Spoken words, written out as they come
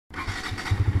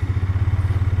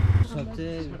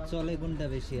সবচেয়ে চলে কোনটা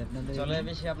বেশি আপনাদের? চলে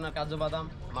বেশি আপনার কাজু বাদাম,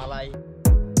 মালাই।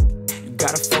 You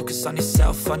gotta focus on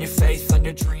yourself, on your faith, on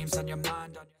your dreams, on your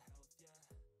mind, on your health.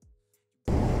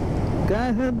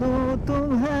 कह दो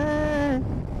तुम्हें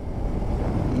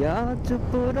या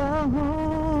चुप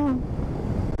रहूं,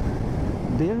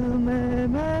 दिल में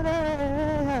मेरे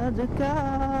आज क्या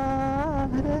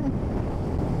है,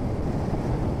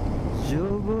 जो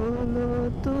बोलो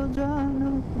तो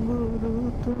जानो, गुरु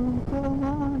तुमको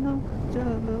मानो,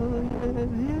 चलो ये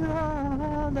भी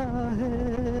वादा है।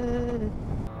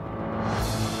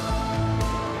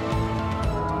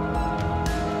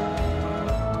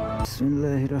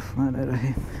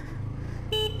 बिस्मिल्लाहिर्रहमानिर्रहीम।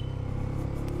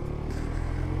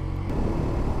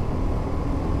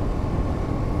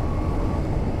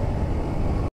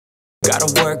 Gotta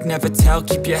work, never tell,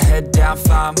 keep your head down,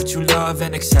 find what you love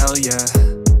and excel, yeah.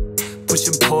 Push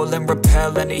and pull and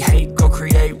repel any hate, go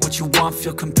create what you want,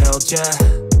 feel compelled, yeah.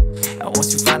 And once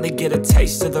you finally get a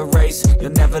taste of the race,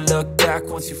 you'll never look back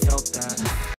once you felt that.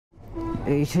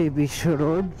 এই সেই বিশ্ব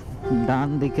road, ডান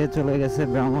দিকে চলে গেছে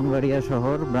ব্রাহ্মণবাড়িয়া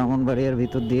শহর, ব্রাহ্মণবাড়িয়ার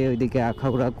ভিতর দিয়ে ওইদিকে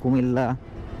আখাউড়া, কুমিল্লা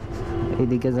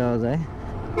এইদিকে যাওয়া যায়।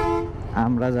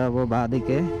 আমরা যাব বাঁ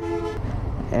দিকে,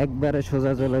 একবারে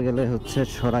সোজা চলে গেলে হচ্ছে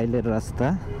সরাইলের রাস্তা।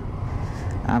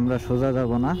 আমরা সোজা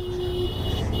যাব না,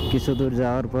 কিছু দূর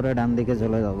যাওয়ার পরে ডান দিকে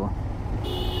চলে যাব,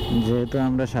 যেহেতু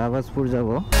আমরা শাহবাজপুর যাব।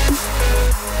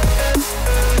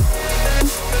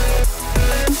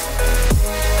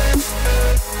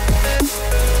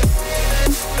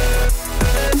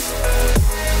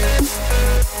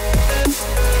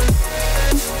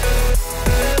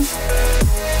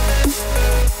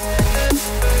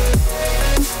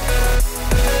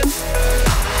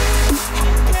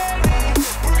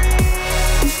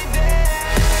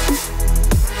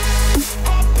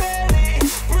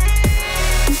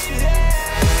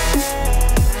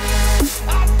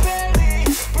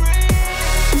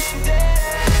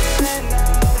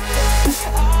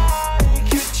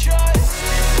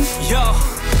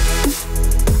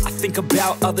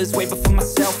 About others way before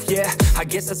myself, yeah. I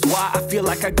guess that's why I feel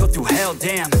like I go through hell,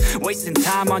 damn. Wasting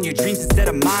time on your dreams instead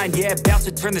of mine, yeah. About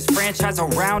to turn this franchise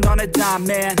around on a dime,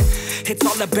 man. It's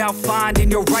all about finding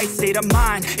your right state of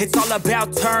mind. It's all about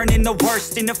turning the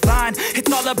worst into fine.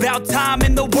 It's all about time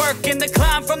and the work and the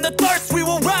climb. From the thirst we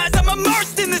will rise, I'm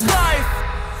immersed in this life.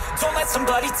 Don't let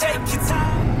somebody take your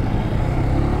time.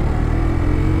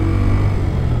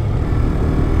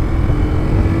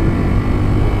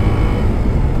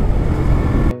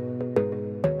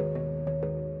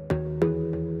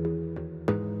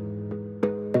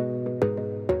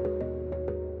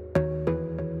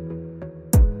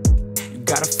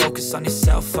 Gotta focus on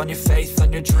yourself, on your faith, on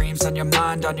your dreams, on your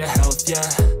mind, on your health, yeah.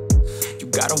 You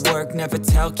gotta work, never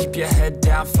tell, keep your head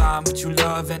down, find what you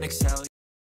love and excel.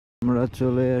 আমরা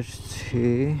চলে আসছি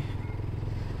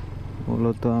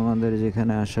মূলত আমাদের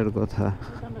যেখানে আসার কথা।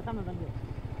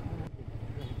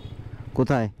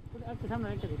 কোথায়?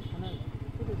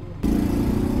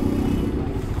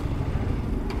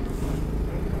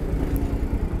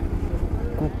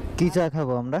 কি চা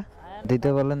খাবো আমরা? দিতে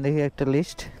বলেন দেখি একটা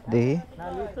লিস্ট, দেখি।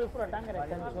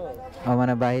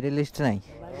 মানে বাইরে লিস্ট নাই,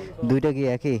 দুইটা কি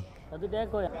একই?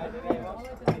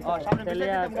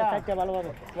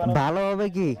 ভালো হবে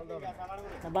কি?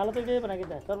 ভালো তো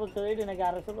সর্বোচ্চ এইটি নাকি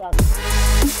আরো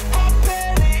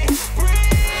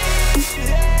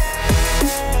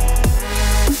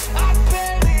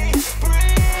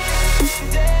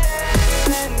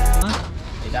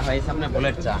এটা হয় সামনে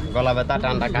বুলেট চা, গলা ব্যথা,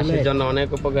 ঠান্ডা, কাশির জন্য অনেক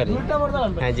উপকারী।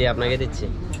 হ্যাঁ জি, আপনাকে দিচ্ছি।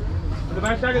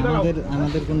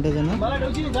 আমাদের কোনটা যেন?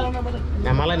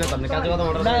 মালাই না তো, আপনি কাজু বাদাম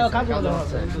অর্ডার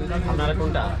করেছেন। আপনারা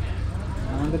কোনটা?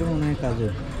 আমাদের মনে হয় কাজু,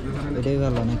 এটাই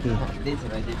ভালো নাকি? দিয়েছি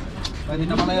ভাই, দিয়েছি।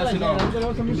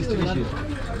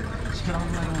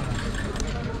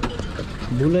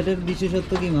 বুলেটের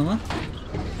বিশেষত্ব কি মামা?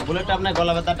 বুলেটটা আপনার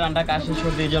গলা ব্যথা, ঠান্ডা, কাশি,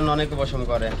 সর্দির জন্য অনেক উপশম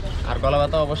করে। আর গলা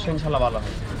ব্যথা অবশ্যই ইনশাল্লাহ ভালো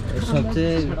হয়।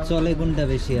 সবচেয়ে চলে কোনটা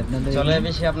বেশি আপনাদের? চলে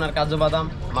বেশি আপনার কাজু বাদাম,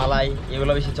 মালাই,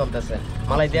 এগুলো বেশি চলতেছে।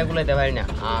 মালাই দিয়ে গুলাইতে পারি না।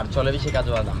 আর চলে বেশি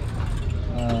কাজু বাদাম।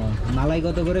 মালাই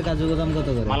কত করে, কাজু বাদাম কত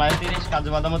করে? মালাই 30, কাজু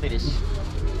বাদামও 30।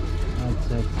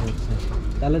 আচ্ছা আচ্ছা আচ্ছা,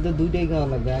 তাহলে তো দুইটাই খাওয়া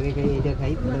লাগবে। আগে খাই এইটা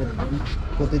খাই,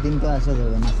 প্রতিদিন তো আসা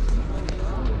যাবে না।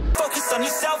 Focus on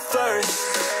yourself first.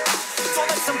 Don't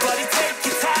let somebody take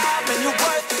your time and your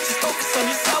worth. Just focus on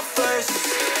yourself first.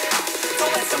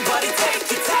 Don't let somebody take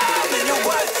your time and your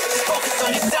worth. Just focus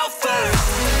on yourself first.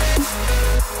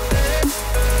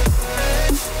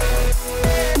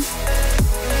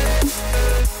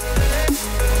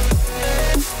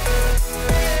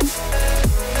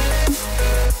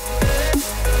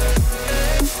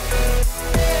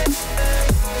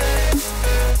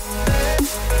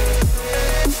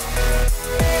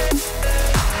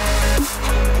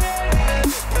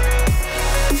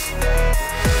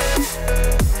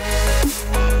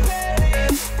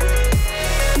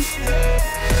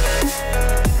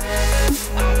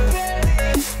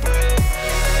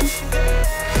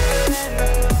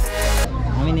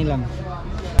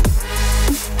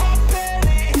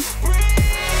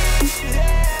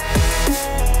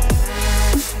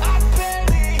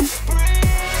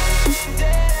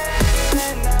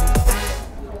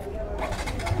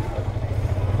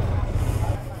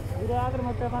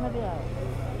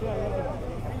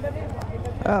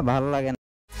 ভালো লাগে না।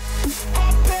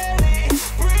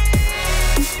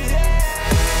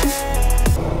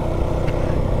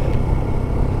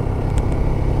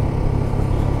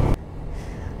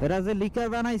 এরা যে liquor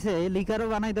বানাইছে এই লিকারও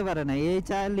বানাইতে পারে না। এই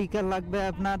চায়ের লিকার লাগবে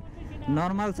আপনার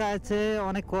নর্মাল চায়ের চেয়ে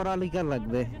অনেক কড়া লিকার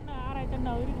লাগবে।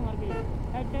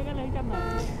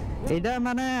 এটা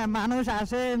মানে মানুষ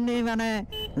আসে এমনি, মানে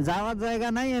যাওয়ার জায়গা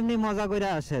নাই, এমনি মজা করে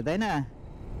আসে, তাই না?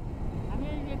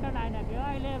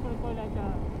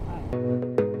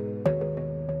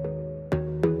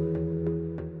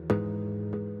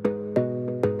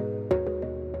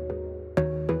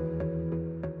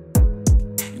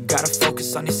 Gotta focus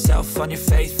on yourself, on your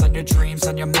faith, on your dreams,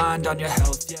 on your mind, on your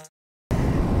health, yeah.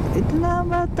 इतना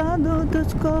बता दो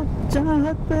तुझको,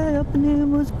 चाहत पे अपनी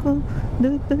मुझको,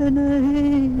 दिल पे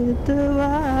नहीं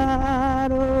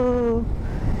एतबारो।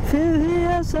 फिर भी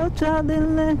ये सोचा दिल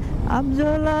ने, अब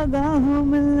जो लगा हूँ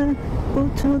मिलने,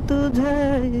 पूछूं तुझे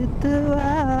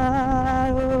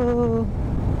एतबारो।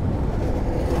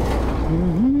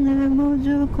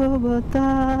 मुझको बता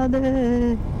दे,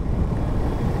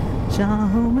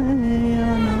 चाहूँ मैं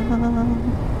या ना।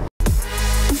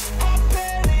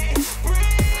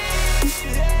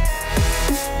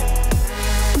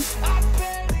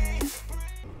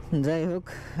 যাই হোক,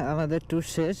 আমাদের ট্যুর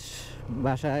শেষ,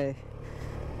 বাসায়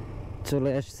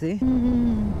চলে আসছি।